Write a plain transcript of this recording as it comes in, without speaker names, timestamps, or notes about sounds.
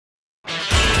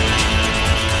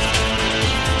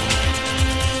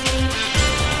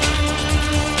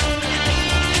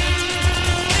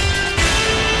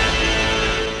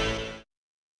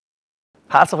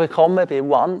Herzlich willkommen bei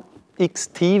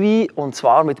OneXTV und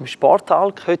zwar mit dem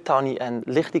Sporttalk. Heute habe ich einen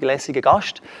richtig lässigen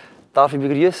Gast. Darf ich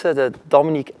begrüßen den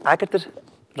DominiqueAgerter,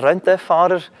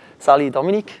 Rennfahrer. Salut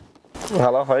Dominique.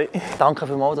 Hallo, hi. Danke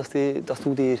vielmals, dass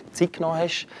du dir Zeit genommen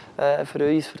hast für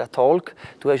uns, für den Talk.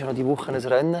 Du hast ja noch die Woche ein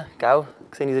Rennen, gell?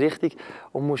 Sehe ich es richtig?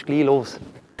 Und musst gleich los.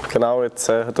 Genau, jetzt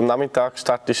heute am Nachmittag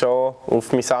starte ich schon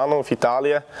auf Misano, auf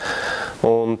Italien.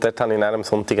 Und dort habe ich dann am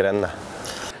Sonntag Rennen.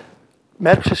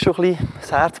 Merkst du es schon ein bisschen?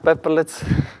 Das Herz peppert?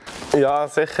 Ja,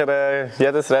 sicher.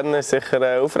 Jedes Rennen ist sicher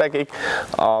eine Aufregung.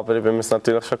 Aber ich bin mir es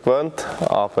natürlich schon gewöhnt.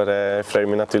 Aber ich freue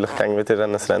mich natürlich, gerne wieder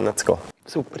in ein Rennen zu gehen.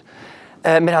 Super.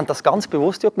 Wir haben das ganz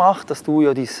bewusst gemacht, dass du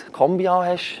ja dein Kombi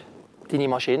hast, deine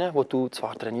Maschine, die du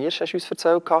zwar trainierst, hast du uns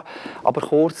erzählt, aber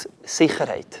kurz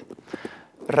Sicherheit.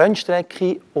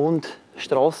 Rennstrecke und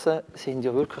Strasse sind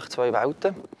ja wirklich zwei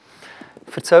Welten.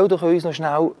 Erzähl doch uns noch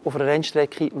schnell auf einer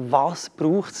Rennstrecke, was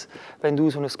braucht es, wenn du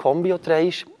so ein Kombi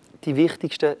trägst, die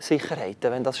wichtigsten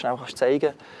Sicherheiten, wenn du das schnell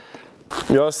zeigen kannst.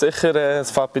 Ja, sicher.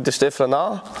 Es fängt bei der Stefan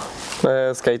an.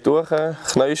 Es geht durch.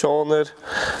 Knieschoner,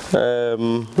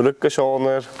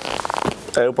 Rückenschoner,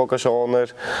 Ellbogenschoner,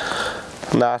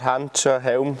 Händchen,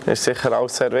 Helm ist sicher auch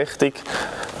sehr wichtig,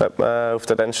 wenn man auf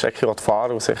der Rennstrecke fahren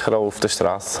will und sicher auch auf der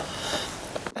Straße.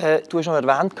 Du hast noch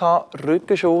erwähnt,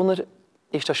 Rückenschoner.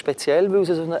 Ist das speziell, weil es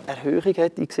so eine Erhöhung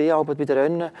hat? Ich sehe aber bei den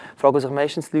Rennen, fragen sich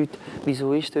meistens die Leute,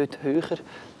 wieso ist es dort höher?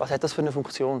 Was hat das für eine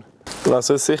Funktion?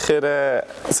 Also sicher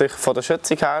von der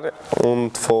Schützung her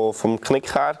und vom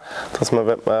Knick her, dass man,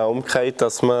 wenn man umkehrt,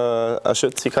 dass man eine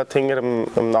Schützung hat hinter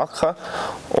im Nacken.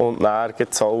 Und dann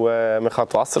gibt es auch, man kann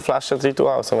die Wasserflaschen drin tun,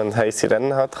 also wenn man heisse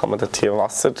Rennen hat, kann man dort hier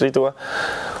Wasser drin tun.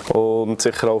 Und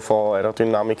sicher auch von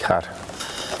Aerodynamik her.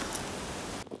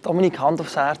 Dominique, Hand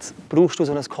aufs Herz, brauchst du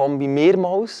so ein Kombi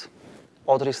mehrmals?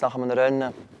 Oder ist es nach einem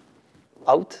Rennen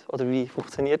alt? Oder wie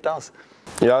funktioniert das?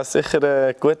 Ja, es ist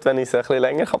sicher gut, wenn ich es ein bisschen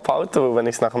länger behalten kann, weil wenn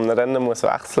ich es nach einem Rennen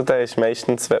wechseln muss, dann ist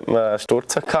meistens, wenn man einen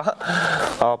Sturz hat.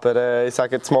 Aber ich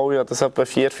sage jetzt mal, ja, das etwa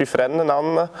 4-5 Rennen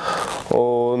an.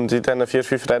 Und in diesen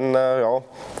 4-5 Rennen, ja,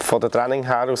 von der Training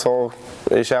her und so,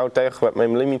 ist auch gedacht, wenn man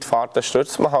im Limit fährt, dann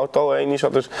stürzt man halt auch einmal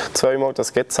oder zweimal,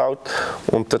 das gibt es halt.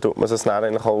 Und dann tut man es dann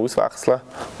eigentlich auch auswechseln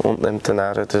und nimmt dann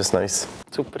ein neues.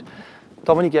 Super.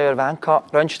 Dominik, ich habe erwähnt,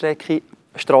 Rennstrecke,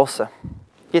 Strasse.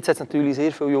 Jetzt hat es natürlich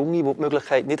sehr viele Junge, die die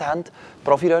Möglichkeit nicht haben,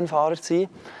 Profirennfahrer zu sein,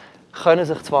 können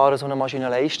sich zwar so eine Maschine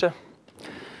leisten.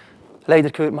 Leider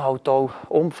hört man halt auch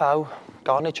Unfälle,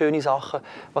 gar nicht schöne Sachen.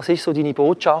 Was ist so deine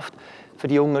Botschaft für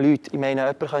die jungen Leute? Ich meine,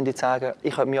 jemand könnte jetzt sagen,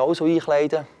 ich könnte mich auch so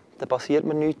einkleiden, dann passiert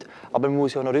mir nichts. Aber man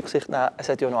muss ja noch Rücksicht nehmen, es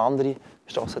hat ja noch andere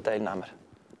Strassenteilnehmer.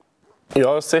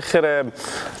 Ja, ist sicher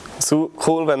so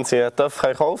cool, wenn sie einen TÜV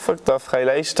kaufen können, TÜV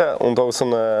leisten und auch so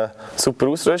eine super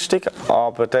Ausrüstung.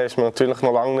 Aber da ist man natürlich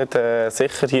noch lange nicht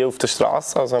sicher hier auf der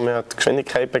Straße. Also man hat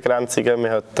Geschwindigkeitsbegrenzungen,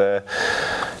 man hat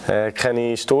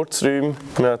keine Sturzräume,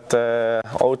 man hat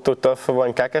Auto-TÜV, die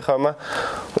entgegenkommen.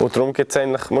 Und darum gibt es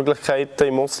eigentlich Möglichkeiten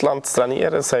im Ausland zu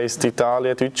trainieren, das heisst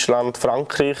Italien, Deutschland,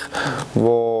 Frankreich,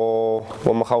 wo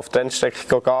man auf der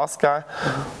Rennstrecke Gas geben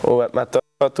kann. Und wenn man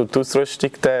und die Ausrüstung,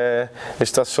 dann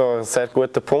ist das schon ein sehr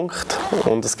guter Punkt.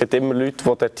 Und es gibt immer Leute,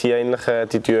 die dort hier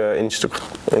eigentlich,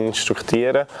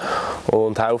 instruktieren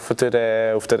und helfen,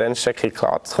 auf der Rennstrecke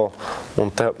klarzukommen.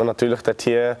 Und dann hat man natürlich dort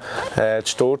hier die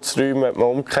Sturzräume, wenn man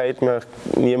umkehrt,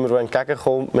 niemand, der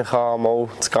entgegenkommt, man kann mal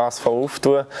das Gas voll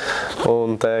auftun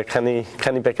und keine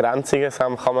Begrenzungen,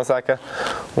 kann man sagen.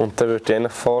 Und dann würde ich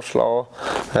eigentlich vorschlagen,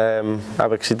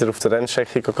 eben gescheiter auf der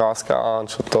Rennstrecke Gas geben,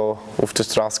 anstatt hier auf der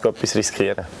Straße etwas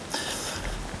riskieren.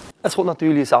 Es kommt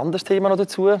natürlich ein anderes Thema noch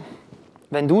dazu.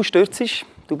 Wenn du stürzt,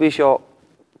 du bist ja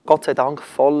Gott sei Dank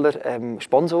voller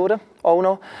Sponsoren auch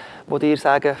noch, die dir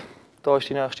sagen, da ist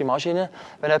die nächste Maschine.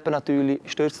 Wenn jemand natürlich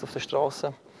stürzt auf der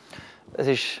Straße, es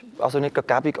ist also nicht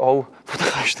gäbig auch von den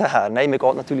Kosten her. Nein, man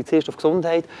geht natürlich zuerst auf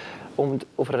Gesundheit und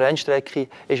auf einer Rennstrecke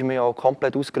ist man ja auch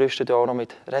komplett ausgerüstet, auch noch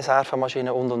mit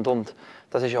Reservemaschinen und.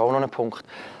 Das ist ja auch noch ein Punkt.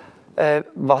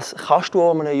 Was kannst du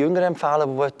einem Jüngeren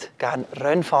empfehlen, der gerne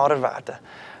Rennfahrer werden will?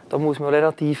 Da muss man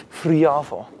relativ früh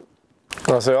anfangen.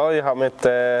 Also ja, ich habe mit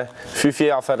 5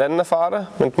 Jahren Rennen fahren,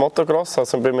 mit Motocross.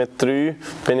 Also mit 3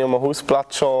 bin ich um den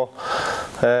Hausplatz schon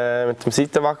mit dem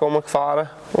Seitenwagen rumgefahren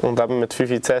und eben mit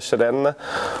 5 das erste Rennen.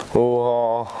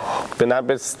 Und bin dann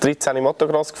bis 13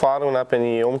 Motocross gefahren und dann bin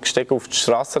ich umgestiegen auf den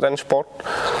Strassenrennsport.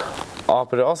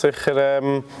 Aber ja, sicher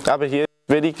eben hier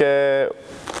schwierig, hier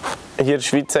in der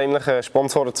Schweiz eigentlich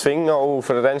Sponsoren zu finden, auch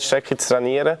auf einer Rennstrecke zu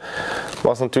trainieren.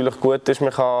 Was natürlich gut ist,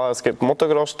 es gibt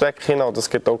Motocross-Strecken oder es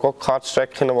gibt auch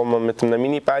Go-Kart-Strecken, wo man mit einem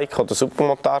Minibike oder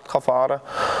Supermotard fahren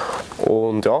kann.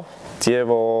 Und ja, die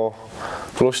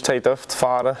Lust haben, zu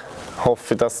fahren.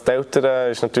 Hoffe, dass die Eltern,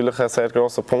 ist natürlich ein sehr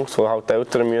grosser Punkt, wo halt die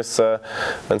Eltern müssen,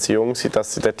 wenn sie jung sind,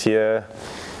 dass sie dort hier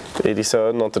ihre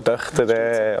Söhne oder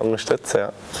Töchter unterstützen.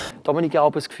 Ja. Dominik, ich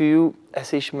habe das Gefühl,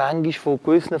 es ist manchmal von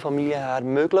gewissen Familien her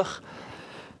möglich,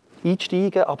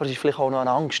 einzusteigen, aber es ist vielleicht auch noch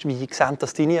eine Angst. Wie sehen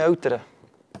das deine Eltern?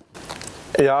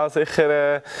 Ja,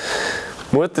 sicher.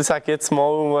 Mutter, sage ich jetzt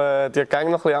mal, die hat noch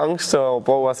ein bisschen Angst,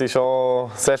 obwohl sie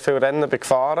schon sehr viele Rennen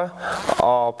gefahren bin.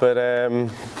 Aber der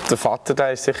Vater,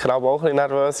 der ist sicher auch ein bisschen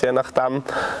nervös, je nachdem.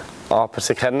 Aber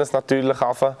sie kennen es natürlich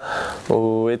einfach.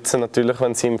 Und jetzt natürlich,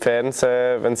 wenn sie im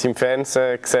Fernsehen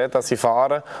sehen, dass sie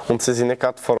fahren und sie sind nicht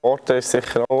gerade vor Ort, ist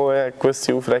sicher auch eine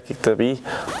gewisse Aufregung dabei.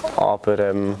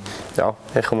 Aber ja,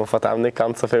 ich komme von dem nicht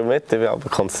ganz so viel mit, ich bin aber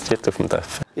konzentriert auf dem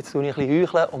Dörfen. Jetzt tue ich ein bisschen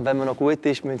heucheln und wenn man noch gut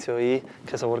ist, müssen sie ja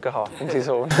keine Sorgen haben um seinen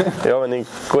Sohn. Ja, wenn ich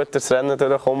gut durchs Rennen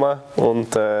durchkomme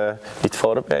und in die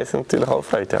Vorbereitung ist natürlich auch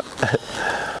Freude. Ja.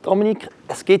 Dominik,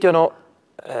 es gibt ja noch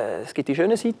die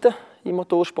schönen Seiten im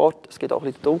Motorsport, es gibt auch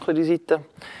die dunklere Seite.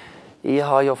 Ich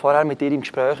habe ja vorher mit dir im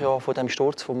Gespräch ja von dem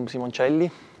Sturz von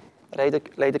Simoncelli leider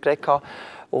geredet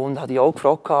und habe dich auch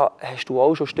gefragt, hast du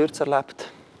auch schon Stürze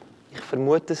erlebt? Ich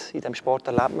vermute es, in diesem Sport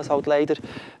erlebt man es halt leider.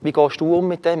 Wie gehst du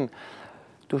mit dem?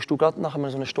 Tust du gerade nach so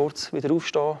einem Sturz wieder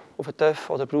aufstehen auf den TÜV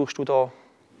oder brauchst du da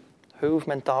Hilfe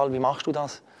mental? Wie machst du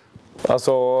das?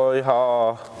 Also ich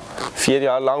habe 4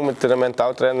 Jahre lang mit einer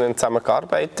Mentaltrainerin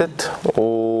zusammengearbeitet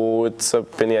und jetzt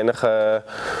bin ich eigentlich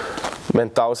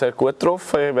mental sehr gut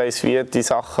drauf. Ich weiss, wie die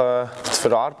Sachen zu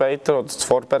verarbeiten oder zu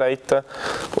vorbereiten.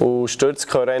 Und Stürze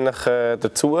gehören eigentlich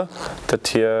dazu. Dort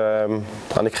hier,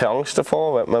 habe ich keine Angst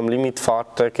davor. Wenn man am Limit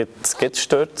fährt, gibt es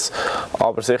Stürze.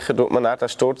 Aber sicher tut man dann den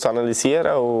Sturz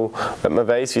analysieren. Und wenn man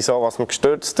weiss, wieso was man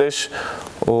gestürzt ist.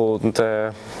 Und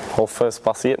hoffe, es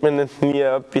passiert mir nie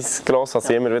etwas Grosses, dass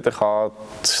ich immer wieder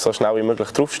so schnell wie möglich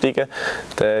draufsteigen kann.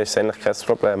 Dann ist es eigentlich kein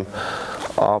Problem.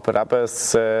 Aber eben,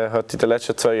 es hat in den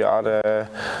letzten 2 Jahren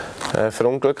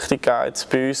Verunglückte gegeben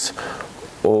bei uns.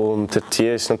 Und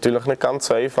hier ist es natürlich nicht ganz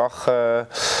so einfach,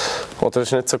 oder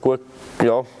ist nicht so gut,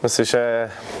 ja, es ist,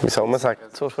 wie soll man sagen?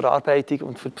 Zur Verarbeitung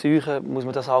und für die Psyche muss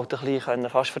man das halt ein bisschen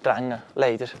fast verdrängen,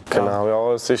 leider. Genau,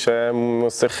 ja, es ist,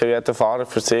 muss sicher jeder Fahrer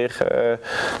für sich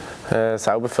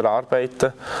selber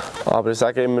verarbeiten. Aber ich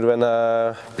sage immer, wenn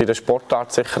bei der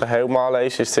Sportart sicher ein Helm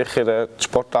anlegst, ist sicher die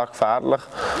Sportart gefährlich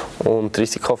und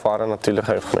Risikofahren natürlich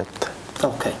einfach mit.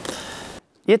 Okay.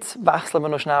 Jetzt wechseln wir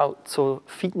noch schnell zur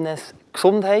Fitness,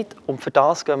 Gesundheit und für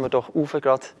das gehen wir doch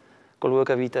gerade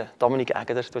schauen, wie der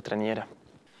DominiqueAgerter trainiert.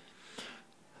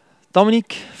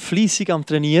 Dominik, fleissig am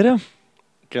Trainieren.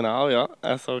 Genau, ja,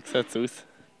 so sieht es aus.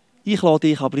 Ich lasse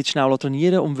dich aber jetzt schnell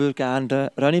trainieren und würde gerne den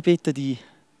René bitten, die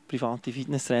private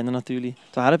Fitnesstrainer natürlich,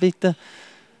 hierher bitten.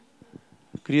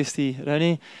 Grüß dich,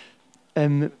 René.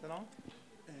 Wir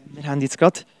haben jetzt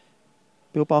gerade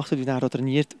beobachtet, wie er hier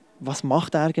trainiert. Was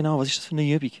macht er genau? Was ist das für eine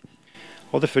Übung?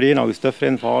 Oder für ihn als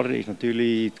TÜV-Rennfahrer ist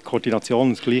natürlich die Koordination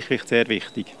und das Gleichgewicht sehr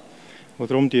wichtig.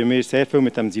 Und darum trainieren wir sehr viel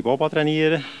mit dem Siboba. Das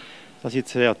ist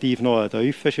jetzt relativ noch ein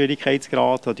tiefer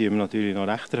Schwierigkeitsgrad, da erhöhen wir natürlich noch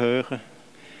recht erhöhen.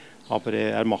 Aber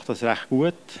er macht das recht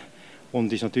gut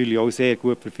und ist natürlich auch sehr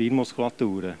gut für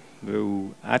Feinmuskulatur, weil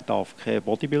er darf kein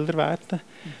Bodybuilder werden.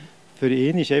 Für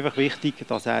ihn ist einfach wichtig,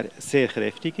 dass er sehr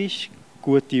kräftig ist,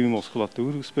 gute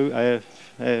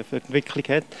Muskulaturentwicklung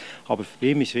hat, aber für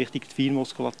ihn ist wichtig die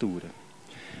Feinmuskulatur.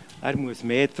 Er muss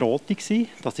mehr drahtig sein,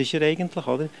 das ist er eigentlich,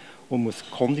 oder? Und muss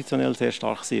konditionell sehr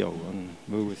stark sein auch.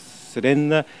 Weil das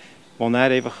Rennen, wo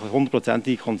er einfach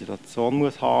 100%ige Konzentration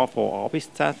muss haben, von A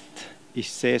bis Z,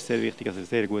 ist sehr, sehr wichtig, dass er eine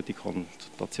sehr gute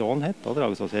Konzentration hat, oder?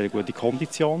 Also eine sehr gute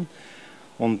Kondition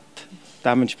und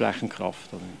dementsprechend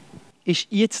Kraft. Oder? Ist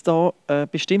jetzt da eine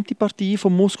bestimmte Partie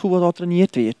vom Muskel, die hier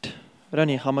trainiert wird?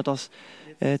 René, kann man das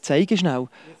zeigen schnell?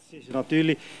 Jetzt ist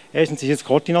natürlich, erstens ist es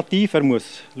koordinativ, er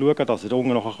muss schauen, dass er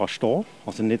unten noch stehen kann,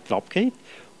 also nicht abgeht.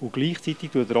 Und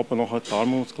gleichzeitig tut er oben noch die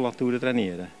Armmuskulatur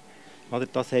trainieren.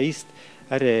 Das heisst,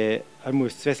 er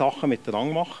muss 2 Sachen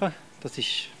miteinander machen. Das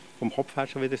ist vom Kopf her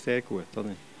schon wieder sehr gut.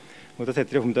 Oder? Und das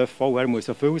hat er auf dem Dörf auch. Er muss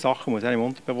so viele Sachen muss er im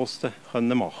Unterbewussten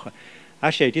machen können.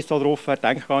 Er steht jetzt da drauf, er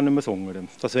denkt gar nicht mehr so.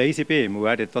 Das weiss ich bei ihm. Und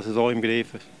er hat das so im Griff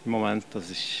im Moment. Das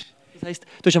heisst,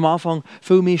 du hast am Anfang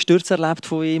viel mehr Stürze erlebt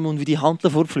von ihm und wie die Handel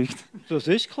vorfliegt. Das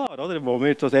ist klar, oder? Wo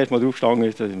wir das erste Mal draufstanden,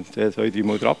 ist er 2, 3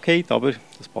 Mal abgefallen, aber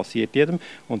das passiert jedem.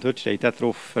 Und heute steht er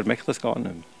drauf, er merkt das gar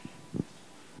nicht mehr.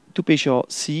 Du bist ja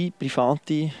sein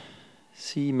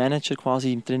Manager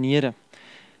quasi im Trainieren.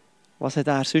 Was hat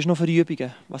er sonst noch für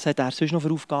Übungen? Was hat er sonst noch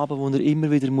für Aufgaben, die er immer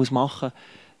wieder machen muss,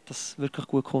 dass es wirklich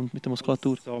gut kommt mit der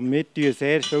Muskulatur? Also, wir trainieren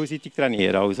sehr vielseitig.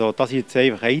 Also, das ist jetzt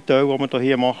einfach ein Teil, den wir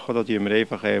hier machen. Da machen wir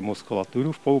einfach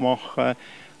Muskulaturaufbau machen.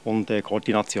 und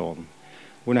Koordination.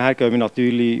 Und dann gehen wir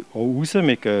natürlich auch raus.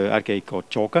 Er geht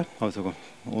joggen,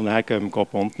 und dann gehen wir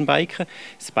Mountainbiken.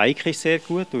 Das Biken ist sehr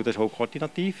gut, und das ist auch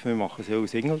koordinativ. Wir machen so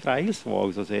Single Trails, die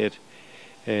also sehr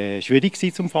schwierig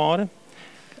sind zum Fahren.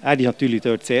 Er ist natürlich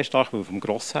dort sehr stark, weil er vom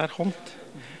Gross herkommt.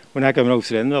 Und dann gehen wir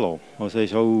aufs Rennvelo. Also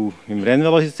ist auch im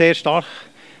Rennvelo ist er sehr stark.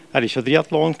 Er ist schon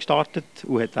Triathlon gestartet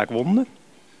und hat auch gewonnen.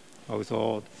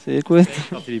 Also, sehr gut.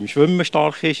 Dass er im Schwimmen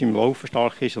stark ist, im Laufen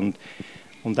stark ist und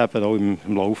eben auch im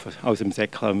Laufen, also im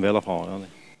Säckeln, im Velofahren.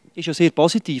 Ist ja sehr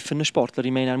positiv für einen Sportler.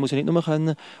 Ich meine, er muss ja nicht nur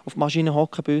auf die Maschine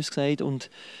hocken, bös gesagt, und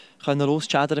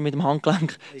losschädern mit dem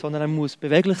Handgelenk, sondern er muss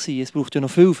beweglich sein. Es braucht ja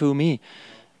noch viel, viel mehr.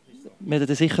 Wir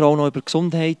reden sicher auch noch über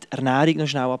Gesundheit, Ernährung noch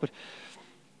schnell, aber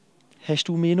hast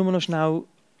du mir nur noch schnell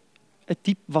einen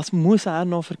Tipp, was muss er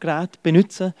noch für Geräte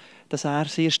benutzen, dass er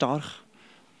sehr stark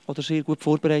oder sehr gut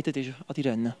vorbereitet ist an die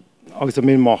Rennen? Also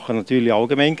wir machen natürlich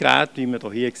Allgemeingeräte, wie man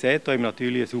hier sieht. Da haben wir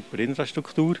natürlich eine super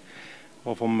Infrastruktur,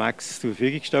 die vom Max zur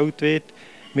Verfügung gestellt wird.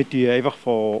 Wir tun einfach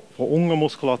von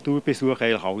Ungenmuskulatur bis hoch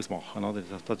eigentlich alles machen. Oder?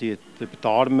 Da über die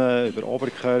Arme, über den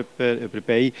Oberkörper, über die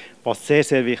Beine. Was sehr,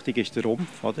 sehr wichtig ist, der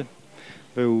Rumpf. Oder?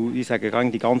 Weil ich sage,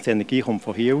 die ganze Energie kommt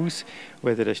von hier aus. Und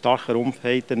wenn er einen starken Rumpf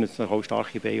hat, dann nützt er auch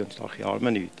starke Beine und starke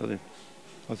Arme nicht. Oder?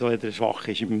 Also wenn er schwach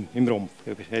ist im Rumpf,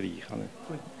 Bereich.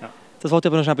 Ja. Das wollte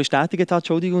ich aber noch schnell bestätigen.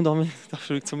 Entschuldigung, darf ich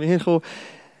zurück zu mir kommen.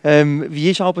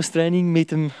 Wie ist aber das Training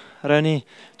mit dem René?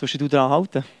 Tust du daran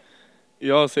halten?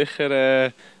 Ja,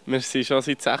 sicher. Wir sind schon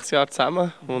seit 6 Jahren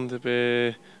zusammen und ich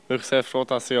bin wirklich sehr froh,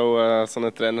 dass ich auch so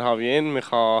einen Trainer habe wie ihn. Man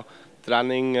kann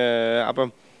Training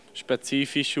eben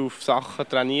spezifisch auf Sachen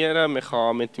trainieren, man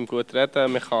kann mit ihm gut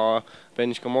reden, man kann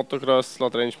weniger Motocross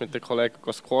oder mit den Kollegen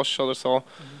Squash oder so.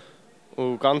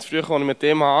 Und ganz früh, als ich mit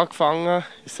dem angefangen habe,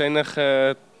 ist es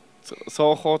eigentlich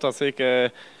so gekommen, dass ich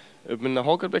über einen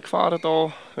Hogger bin gefahren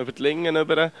hier, über die Lingen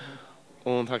rüber.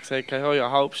 Und habe gesagt, ja,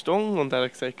 eine halbe Stunde. Und er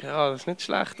hat gesagt, ja, das ist nicht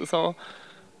schlecht. Und so.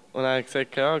 Und er hat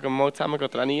gesagt, ja, gehen wir mal zusammen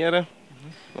trainieren.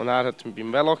 Und er hat mich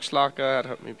beim Velo geschlagen, er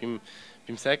hat mich beim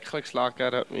Säckeln geschlagen,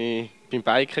 er hat mich beim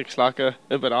Biken geschlagen,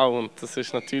 überall. Und das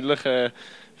ist natürlich für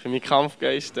meinen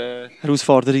Kampfgeist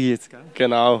Herausforderung jetzt, gell?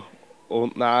 Genau.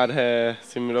 Und dann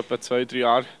sind wir etwa 2-3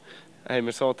 Jahre haben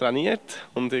wir so trainiert.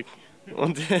 Und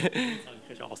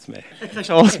keine Chance mehr. Keine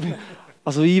Chance mehr.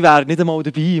 Also ich wäre nicht einmal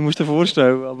dabei, musst du dir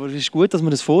vorstellen. Aber es ist gut, dass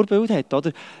man ein Vorbild hat,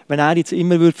 oder? Wenn er jetzt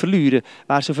immer verlieren würde,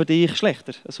 wäre es für dich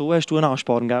schlechter. So hast du einen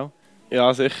Ansporn, gell?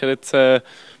 Ja, sicher. Jetzt, ja,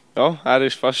 er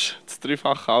ist fast das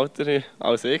dreifache Alter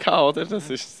als ich, oder? Das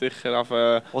ist sicher auf,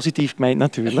 positiv gemeint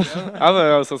natürlich. Ja, aber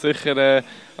also sicher,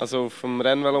 also auf dem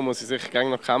Rennvelo muss ich sicher gerne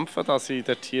noch kämpfen, dass ich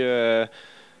dort hier,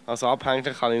 also abhängen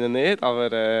kann ich ihn nicht,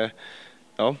 aber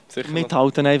ja, sicher.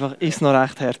 Mithalten einfach, ist noch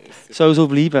recht hart. Soll so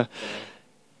bleiben.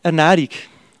 Ernährung.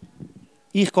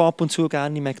 Ich gehe ab und zu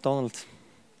gerne in McDonald's.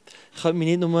 Ich könnte mich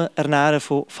nicht nur ernähren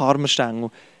von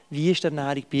Farmerstängeln. Wie ist die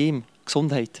Ernährung bei ihm?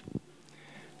 Gesundheit?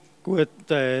 Gut,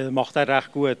 macht er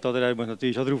recht gut. Oder? Er muss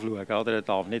natürlich schon drauf schauen. Oder? Er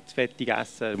darf nicht zu fettig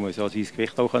essen, er muss auch sein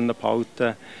Gewicht auch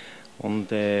behalten.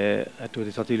 Und er tut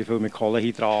jetzt natürlich viel mit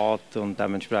Kohlenhydrat und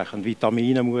dementsprechend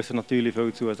Vitamine muss er natürlich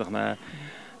viel zu sich nehmen.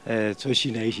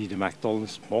 Zwischendurch ist in der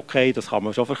McDonald's okay, das kann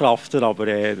man schon verkraften, aber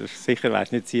sicher wäre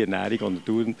es nicht die Ernährung,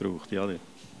 die er dauernd braucht. Ja.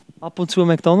 Ab und zu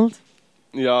McDonald's?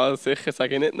 Ja, sicher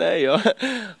sage ich nicht nein. Ja.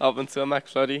 Ab und zu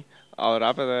McFlurry. Aber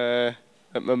eben,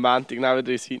 wenn man am Montag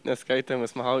wieder ins Fitness geht, dann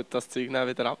muss man halt das Zeug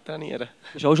wieder abtrainieren.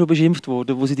 Du bist auch schon beschimpft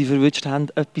worden, wo sie dich verwünscht haben,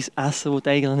 etwas essen, das du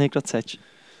eigentlich nicht gerade sollst.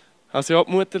 Also ja,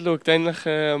 die Mutter schaut eigentlich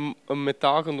am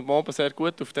Mittag und am Abend sehr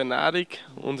gut auf die Ernährung.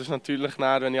 Und es ist natürlich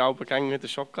dann, wenn ich abends wieder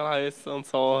Schokolade esse und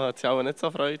so, hat sie auch nicht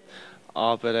so Freude.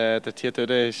 Aber dort hier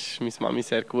ist meine Mami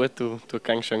sehr gut und tut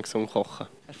gerne schön gesund kochen.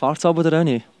 Erfahrt es aber auch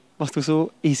nicht, was du so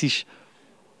isst,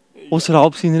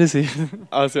 außerhalb seiner Sicht?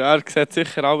 Also er sieht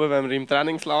sicher auch, wenn man im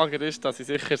Trainingslager ist, dass ich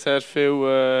sicher sehr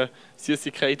viele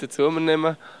Süßigkeiten zu mir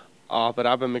nehme.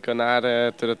 Aber eben, wir gehen dann,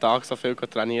 durch den Tag so viel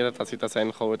trainieren, dass ich das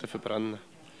eigentlich auch wieder verbrenne.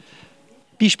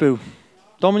 Beispiel.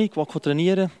 Dominik will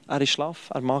trainieren, er ist schlaff,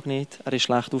 er mag nicht, er ist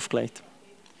schlecht aufgelegt.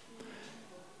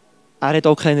 Er hat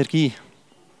auch keine Energie.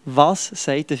 Was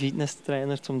sagt der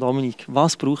Fitnesstrainer zum Dominik?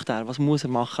 Was braucht er? Was muss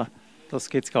er machen? Das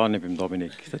gibt es gar nicht beim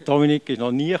Dominik. Der Dominik ist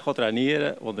noch nie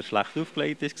trainieren, als er schlecht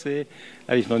aufgelegt ist.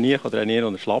 Er ist noch nie trainieren,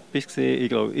 als er schlapp ist.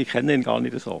 Ich kenne ihn gar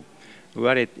nicht so.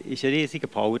 Er ist ein riesiger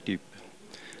Power-Typ.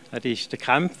 Er ist der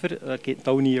Kämpfer, er gibt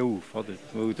auch nie auf. Oder?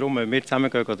 Weil darum, wenn wir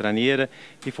zusammen trainieren,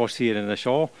 ich forciere ihn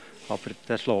schon, aber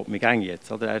der schlägt mich gerne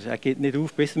jetzt. Oder? Er gibt nicht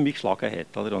auf, bis er mich geschlagen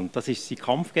hat. Oder? Und das ist sein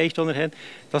Kampfgeist, den er hat.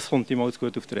 Das kommt ihm auch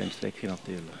gut auf der Rennstrecke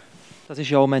natürlich. Das ist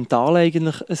ja auch mental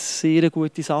eigentlich eine sehr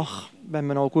gute Sache. Wenn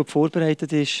man auch gut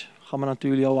vorbereitet ist, kann man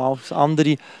natürlich auch alles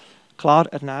andere Klar,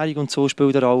 Ernährung und so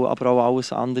spielt eine Rolle, aber auch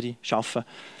alles andere arbeiten.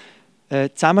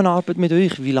 Zusammenarbeit mit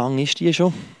euch, wie lange ist die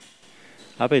schon?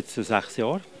 Jetzt 6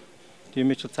 Jahre arbeiten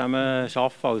wir schon zusammen.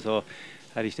 Also,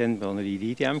 er ist dann, als er in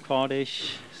die IDM gefahren ist,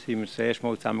 sind wir das erste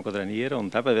Mal zusammen trainieren.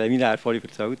 Und eben, wie er vorhin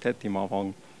erzählt hat, am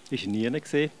Anfang war er nie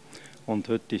gewesen. Und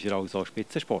heute ist er auch so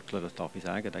Spitzensportler, das darf ich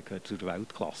sagen. Der gehört zur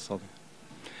Weltklasse.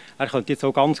 Er könnte jetzt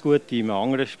auch ganz gut in einem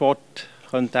anderen Sport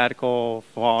könnte er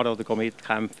fahren oder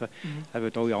mitkämpfen. Er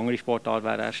würde auch in andere Sportarten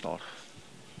wäre er stark.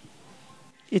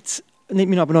 Jetzt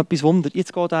nimmt mich aber noch etwas Wunder.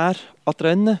 Jetzt geht er an die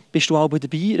Rennen. Bist du auch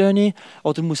dabei, René?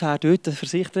 Oder muss er dort für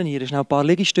sich trainieren? Schnell ein paar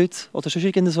Liegestütze oder sonst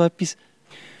irgend so etwas?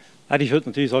 Er ist heute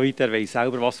natürlich so weit, er weiss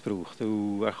selber, was er braucht.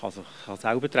 Er kann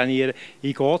selber trainieren.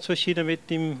 Ich gehe zwischen mit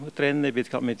ihm Rennen. Ich war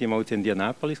gerade mit ihm in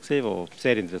Indianapolis, was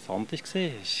sehr interessant war.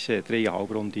 Er ist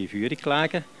 3,5 Runden in Führung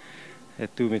gelegen. Er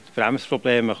hat mit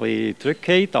Bremsproblemen ein bisschen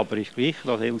zurückgefallen, aber ist gleich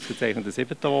ausgezeichnet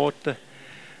 7. geworden.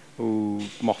 Und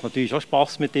macht natürlich auch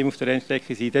Spass mit ihm auf der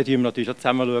Rennstrecke sein. Da schauen wir natürlich auch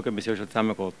zusammen. Wir sind schon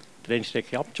zusammen die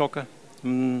Rennstrecke abjoggen,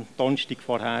 am Donnerstag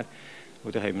vorher.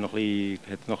 Und dann haben wir noch ein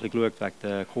bisschen geschaut wegen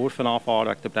der Kurvenanfahren,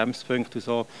 wegen der Bremspunkte und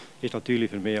so. Das ist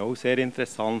natürlich für mich auch sehr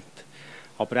interessant.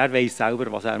 Aber er weiss selber,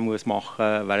 was er machen muss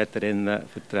während der Rennen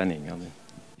für Training.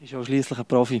 Ist auch schliesslich ein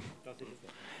Profi.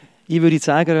 Ich würde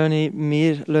sagen, René,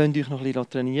 wir lassen euch noch ein bisschen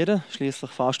trainieren.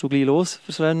 Schliesslich fährst du gleich los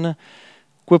fürs Rennen.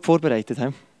 Gut vorbereitet, he?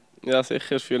 Ja,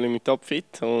 sicher, ich fühle mich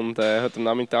topfit. Und heute am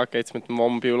Nachmittag geht es mit dem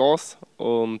Wohnmobil los.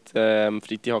 Und am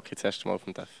Freitag hocke ich das erste Mal auf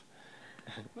dem TÜV.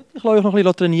 Ich lasse euch noch ein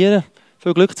bisschen trainieren.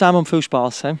 Viel Glück zusammen und viel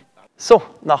Spass. He? So,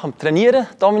 nach dem Trainieren,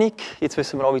 Dominique, jetzt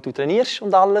wissen wir auch, wie du trainierst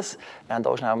und alles. Wir haben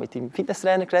auch schnell mit deinem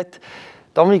Fitnesstrainer geredet.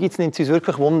 Dominique, jetzt nimmt es uns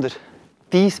wirklich Wunder.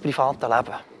 Dein privates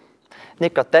Leben.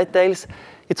 Nicht gerade Details.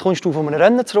 Jetzt kommst du von einem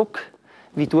Rennen zurück.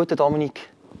 Wie tut der Dominique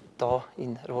hier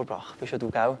in Rohrbach? Bist ja du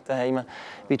daheim.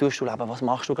 Wie tust du leben? Was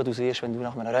machst du gerade erst, wenn du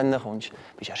nach einem Rennen kommst?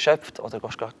 Bist du erschöpft oder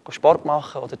gehst du Sport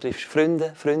machen oder triffst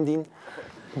Freunde, Freundin?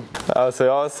 Also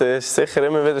ja, es ist sicher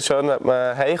immer wieder schön, wenn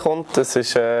man heimkommt. Es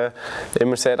ist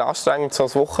immer sehr anstrengend, so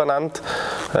ein Wochenende.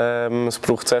 Es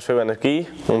braucht sehr viel Energie.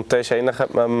 Und dann ist eigentlich,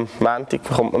 am Montag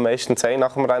kommt man meistens heim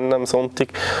nach dem Rennen am Sonntag.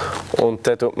 Und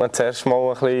dann tut man zuerst mal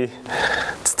ein bisschen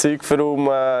das Zeug verräumen,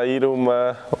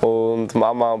 einräumen und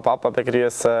Mama und Papa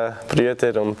begrüßen,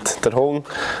 Brüder und der Hund.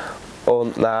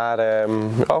 Und dann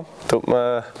tut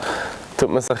man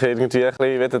sich irgendwie ein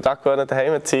bisschen wieder daran gewöhnen,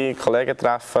 daheim zu sein, Kollegen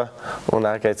treffen. Und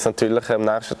dann geht es natürlich am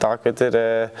nächsten Tag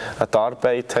wieder an die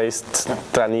Arbeit, heisst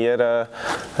trainieren,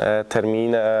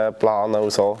 Termine planen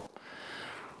und so.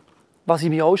 Was ich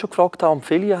mich auch schon gefragt habe, und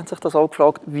viele haben sich das auch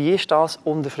gefragt, wie ist das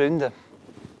unter Freunden?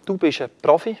 Du bist ein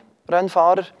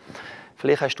Profi-Rennfahrer.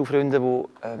 Vielleicht hast du Freunde, die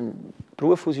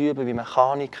Beruf ausüben, wie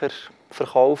Mechaniker,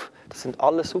 Verkauf. Das sind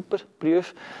alles super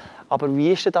Berufe. Aber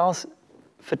wie ist denn das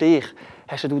für dich?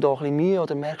 Hast du da ein bisschen Mühe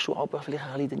oder merkst du aber vielleicht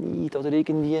ein bisschen den Neid oder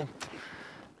irgendwie?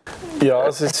 Ja,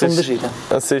 es ist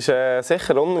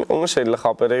sicher unterschiedlich,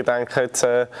 aber ich denke jetzt,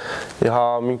 ich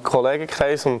habe meinen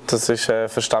Kollegenkreis und das ist,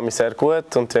 verstehe mich sehr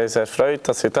gut und ich habe sehr Freude,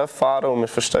 dass ich fahren darf und wir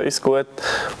verstehen uns gut.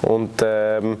 Und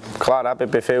klar, ich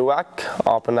bin viel weg,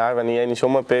 aber dann, wenn ich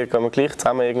einmal rum bin, gehen wir gleich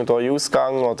zusammen irgendwo in den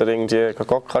Ausgang oder irgendwie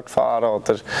Go-Kart fahren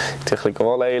oder ein bisschen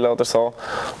Volleyball oder so.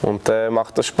 Und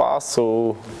macht das Spass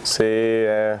und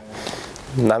sie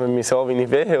nehmen mich so, wie ich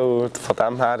bin und von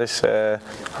dem her ist hier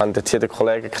der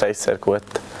Kollegenkreis sehr gut.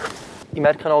 Ich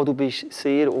merke auch, du bist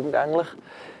sehr umgänglich.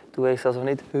 Du hast also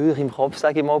nicht hoch im Kopf,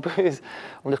 sage ich mal bei uns.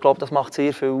 Und ich glaube, das macht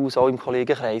sehr viel aus, auch im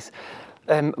Kollegenkreis.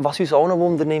 Was uns auch noch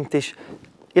wundernimmt, ist,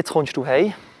 jetzt kommst du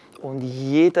heim und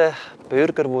jeder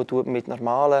Bürger, der mit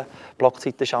normalen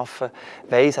Blockzeiten arbeitet,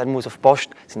 weiss, er muss auf die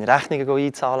Post seine Rechnungen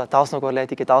einzahlen, das noch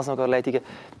erledigen, das noch erledigen.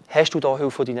 Hast du da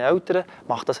Hilfe von deinen Eltern?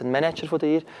 Macht das ein Manager von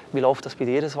dir? Wie läuft das bei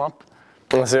dir so ab?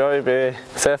 Also ja, ich bin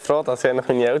sehr froh, dass ich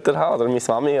meine Eltern habe, oder meine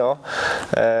Mami auch.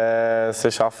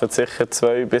 Sie arbeiten sicher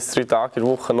 2 bis 3 Tage in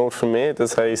der Woche nur für mich.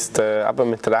 Das heisst, eben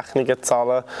mit Rechnungen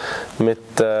zahlen, mit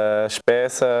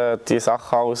Spesen, die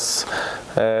Sachen aus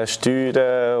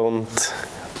Steuern und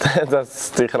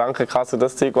dass die Krankenkasse und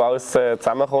das Zeug alles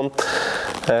zusammenkommt.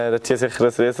 Dort hier sicher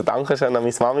ein riesen Dankeschön an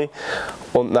meine Mami.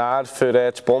 Und dann für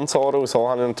die Sponsoren und so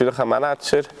habe ich natürlich einen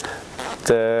Manager,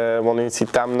 den ich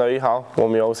seitdem neu habe, der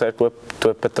mich auch sehr gut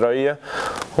betreut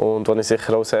und wo ich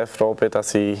sicher auch sehr froh bin,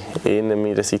 dass ich ihn an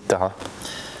meiner Seite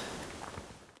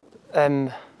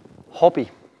habe. Hobby,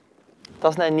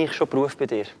 das nenne ich schon Beruf bei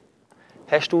dir.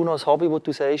 Hast du noch ein Hobby, wo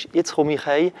du sagst, jetzt komme ich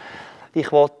heim, ich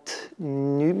will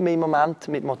nichts mehr im Moment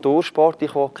mit Motorsport,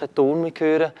 ich will keinen Ton mehr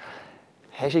hören.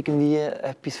 Hast du irgendwie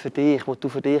etwas für dich, wo du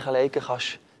für dich alleine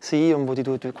kannst sein und wo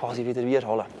du quasi wieder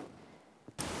erholen?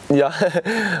 Ja,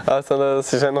 also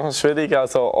das ist eigentlich noch schwierig.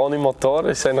 Also ohne Motor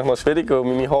ist es eigentlich noch schwierig, weil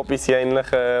meine Hobbys sind eigentlich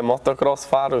Motocross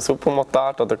fahren und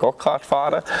Supermotard oder Go-Kart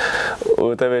fahren.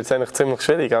 Und dann wird es eigentlich ziemlich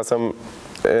schwierig. Also,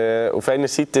 auf einer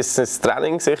Seite ist es ein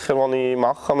Training sicher, das ich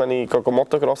mache, wenn ich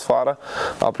Motocross fahre.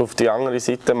 Aber auf der anderen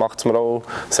Seite macht es mir auch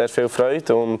sehr viel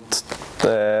Freude. Und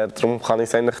darum kann ich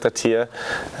es eigentlich dort hier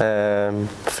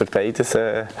für beides,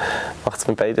 macht es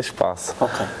mir beides Spass.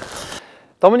 Okay.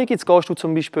 Dominik, jetzt gehst du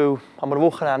zum Beispiel am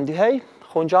Wochenende hey,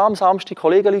 kommst am Samstag,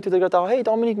 Kollegen rufen dir gerade an, hey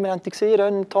Dominik, wir haben dich gesehen,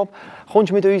 Rennen, top, kommst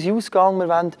du mit uns in den Ausgang, wir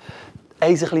wollen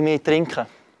ein bisschen mehr trinken.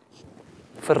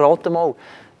 Verrate mal,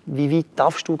 wie weit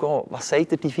darfst du gehen? Was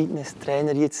sagt dir die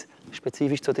Fitnesstrainer jetzt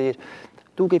spezifisch zu dir?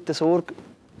 Du gibst dir Sorge,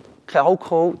 kein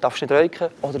Alkohol, darfst nicht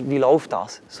rauchen, oder wie läuft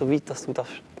das, so weit, dass du das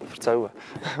erzählen?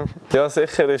 Ja,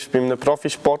 sicher ist bei einem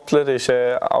Profisportler ist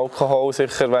Alkohol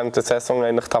sicher während der Saison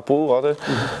eigentlich tabu, oder?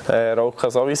 Rauchen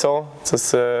sowieso,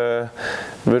 das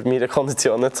würde meiner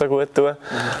Kondition nicht so gut tun.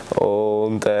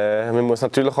 Und man muss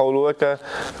natürlich auch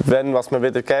schauen, was man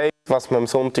wieder geht, was man am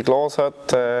Sonntag los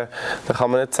hat. Dann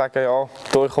kann man nicht sagen, ja,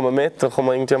 du, ich komme mit, dann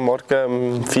komme ich irgendwie am Morgen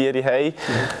um 4 Uhr heim.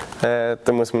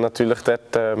 Dann muss man natürlich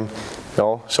dort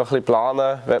ja, schon ein bisschen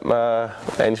planen, wenn man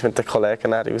mit den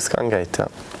Kollegen in den Ausgang geht. Ja.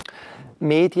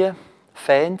 Medien,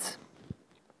 Fans,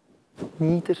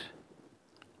 Neider,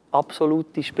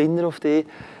 absolute Spinner auf dich.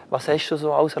 Was hast du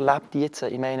so alles erlebt jetzt?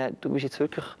 Ich meine, du bist jetzt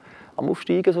wirklich am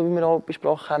Aufsteigen, so wie wir auch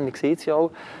besprochen haben. Man sieht es ja auch.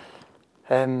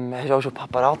 Hast du auch schon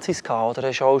Paparazzis gehabt oder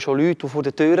hast du auch schon Leute, die vor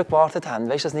der Tür gewartet haben?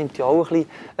 Weißt, das nimmt ja auch ein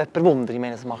bisschen Wunder. Ich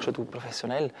meine, das machst du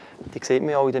professionell. Die sieht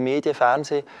man ja auch in den Medien,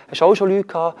 Fernsehen. Hast du auch schon Leute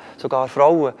gehabt, sogar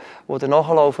Frauen, die dir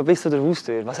nachlaufen bis zu der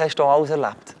Haustür? Was hast du alles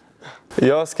erlebt?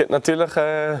 Ja, es gibt natürlich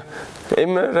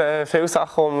immer viele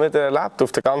Sachen, die man wieder erlebt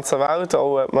auf der ganzen Welt.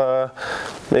 Auch wenn man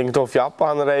irgendwo auf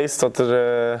Japan reist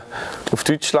oder auf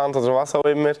Deutschland oder was auch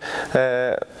immer.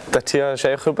 Dort hier hast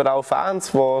du überall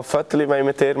Fans, die Fotos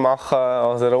mit dir machen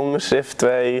oder eine Unterschrift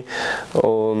wollen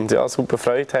und ja, super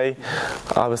Freude haben.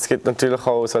 Aber es gibt natürlich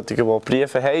auch solche, die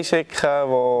Briefe heimschicken,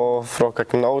 die fragen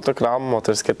ein Autogramm.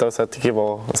 Oder es gibt auch solche, die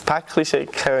ein Päckchen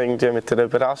schicken, irgendwie mit einer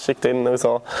Überraschung drin und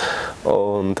so.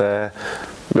 Und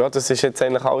ja, das ist jetzt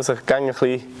eigentlich alles ein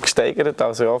bisschen gesteigert.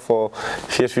 Also ja, vor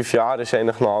 4-5 Jahren war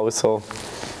eigentlich noch alles so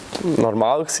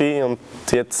normal gewesen. Und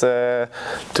jetzt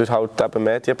durch halt eben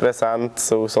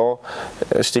Medienpräsenz und so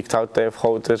steigt halt einfach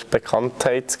auch der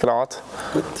Bekanntheitsgrad.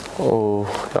 Gut. Und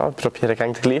ja, ich probiere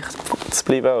eigentlich gleich zu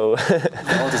bleiben. Ja,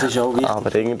 das ist auch wichtig.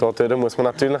 Aber irgendwo durch muss man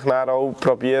natürlich auch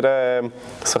probieren,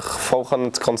 sich voll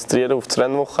zu konzentrieren auf das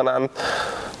Rennwochenende,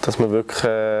 dass man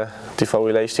wirklich die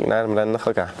volle Leistung nach dem Rennen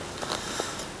geben kann.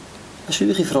 Eine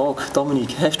schwierige Frage.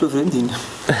 Dominik, hast du eine Freundin?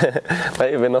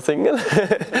 Nein, ich bin noch Single.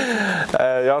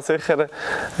 Ja, sicher.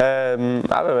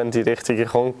 Wenn die richtige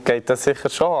kommt, geht das sicher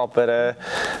schon. Aber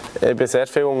ich bin sehr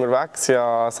viel unterwegs. Ich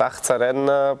habe 16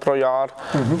 Rennen pro Jahr.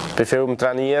 Bin viel am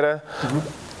Trainieren.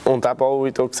 Und eben auch,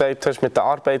 wie du gesagt hast, mit der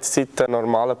Arbeitszeit. Ein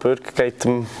normaler Bürger geht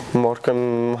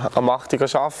morgen um 8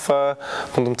 Uhr arbeiten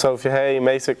und um 12 Uhr heim.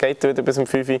 Meistens geht er wieder bis um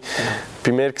 5 Uhr.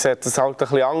 Bei mir sieht das halt ein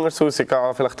bisschen anders aus. Ich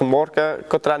gehe vielleicht am Morgen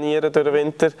trainieren durch den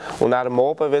Winter und dann am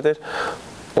Abend wieder.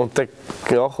 Und dann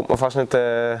ja, kommt man fast nicht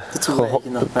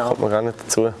kommt man gar nicht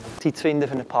dazu. Zeit zu finden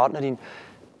für eine Partnerin.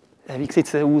 Wie sieht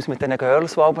es denn aus mit den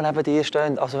Girls, die neben dir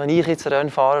stehen? Also wenn ich jetzt ein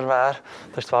Rennfahrer wäre,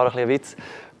 das ist zwar ein Witz,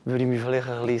 würde ich mich vielleicht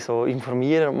ein bisschen so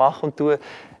informieren und machen und tun.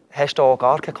 Hast du da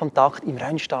gar keinen Kontakt im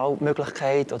Rennstall,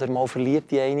 Möglichkeit oder mal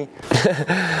verliebt in eine?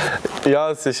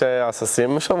 Ja, es ist also es sind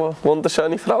immer schon eine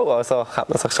wunderschöne Frau, also kann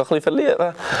man sich schon ein bisschen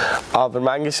verlieben. Aber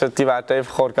manchmal die werden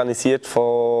einfach organisiert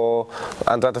von,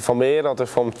 entweder von mir oder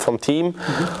vom Team.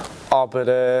 Aber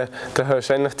dann hörst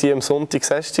du eigentlich die am Sonntag,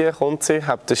 siehst du, kommt sie,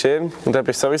 hat den Schirm und dann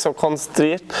bist du sowieso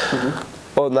konzentriert.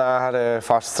 Und dann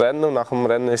fährst du das Rennen und nach dem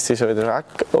Rennen ist sie schon wieder weg.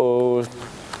 Und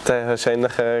dann hast du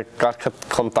eigentlich gar keinen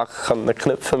Kontakt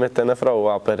knüpfen mit diesen Frauen.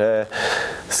 Aber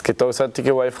es gibt auch solche,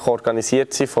 die einfach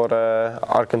organisiert sind von einer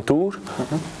Agentur.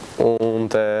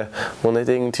 Und wo nicht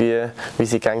irgendwie, wie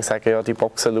sie gerne sagen, ja, die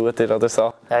Boxen schauen oder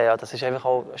so. Ja, das ist einfach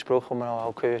auch ein Spruch, den man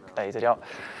auch gehört, leider. Ja.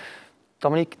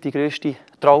 Dominik, die grösste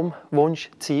Traum, Wunsch,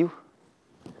 Ziel?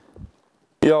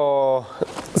 Ja,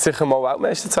 sicher mal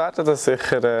Weltmeister zu werden, das ist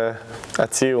sicher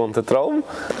ein Ziel und ein Traum.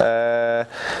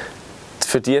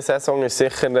 Für diese Saison ist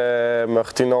sicher,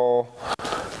 möchte ich noch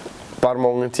ein paar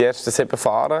Monate die ersten 7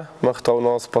 fahren. Ich möchte auch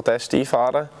noch das Podest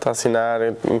einfahren, dass ich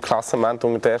dann im Klassement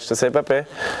unter den ersten 7 bin.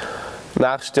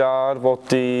 Nächstes Jahr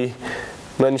möchte ich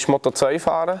noch Moto 2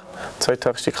 fahren,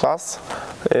 zweithöchste Klasse.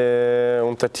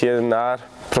 Und dort hier dann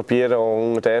probieren,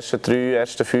 unter den ersten 3,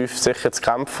 ersten 5 sicher zu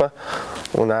kämpfen.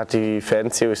 Und dann die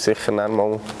Fernziel ist sicher dann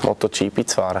mal MotoGP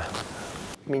zu fahren.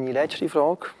 meine letzte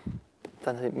Frage.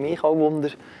 Dann nimmt mich auch Wunder,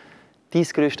 dein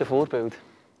grösstes Vorbild?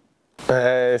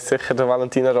 Sicher der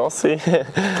Valentino Rossi.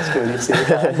 Das würde ich sehr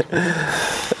gerne.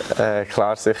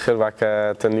 Klar, sicher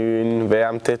wegen den 9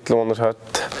 WM-Titeln, die er hat.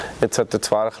 Jetzt hat er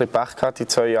zwar ein bisschen Pech gehabt, die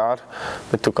 2 Jahre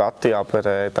mit Ducati,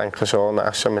 aber ich denke schon,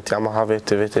 nächstes Jahr mit Yamaha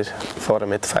wird er wieder vorne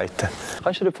mitfighten.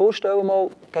 Kannst du dir vorstellen, mal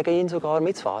gegen ihn sogar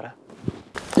mitzufahren?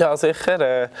 Ja,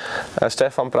 sicher.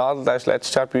 Stefan Bradl, der ist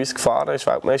letztes Jahr bei uns gefahren, ist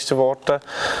Weltmeister geworden.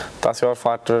 Dieses Jahr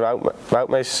fährt er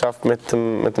Weltmeisterschaft mit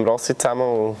dem Rossi zusammen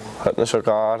und hat ihn schon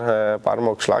gar ein paar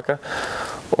Mal geschlagen.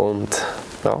 Und,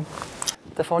 ja.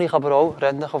 Dann kann ich aber auch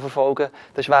Rennen verfolgen.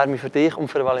 Das ist Wärme für dich und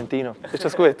für Valentino. Ist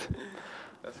das gut?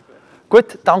 Das ist gut.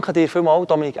 Gut, danke dir vielmals,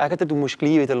 Dominique Egerter. Du musst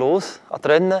gleich wieder los an die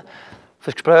Rennen. Für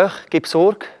das Gespräch, gib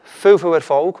Sorge, viel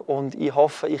Erfolg und ich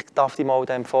hoffe, ich darf dich mal auf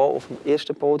dem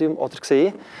ersten Podium oder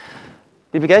sehen.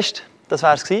 Liebe Gäste, das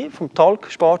war es vom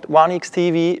Talk Sport 1x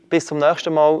TV. Bis zum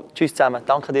nächsten Mal. Tschüss zusammen.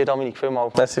 Danke dir, Dominique,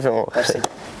 vielmals. Merci vielmals. Merci.